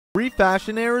Three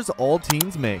fashion errors all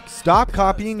teens make. Stop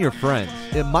copying your friends.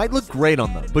 It might look great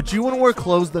on them, but you want to wear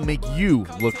clothes that make you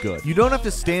look good. You don't have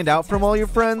to stand out from all your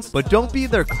friends, but don't be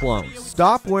their clones.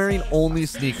 Stop wearing only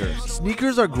sneakers.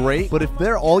 Sneakers are great, but if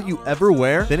they're all you ever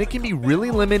wear, then it can be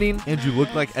really limiting and you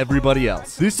look like everybody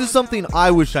else. This is something I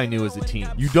wish I knew as a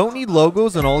teen. You don't need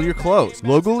logos on all your clothes.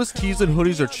 Logoless tees and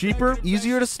hoodies are cheaper,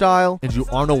 easier to style, and you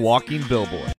aren't a walking billboard.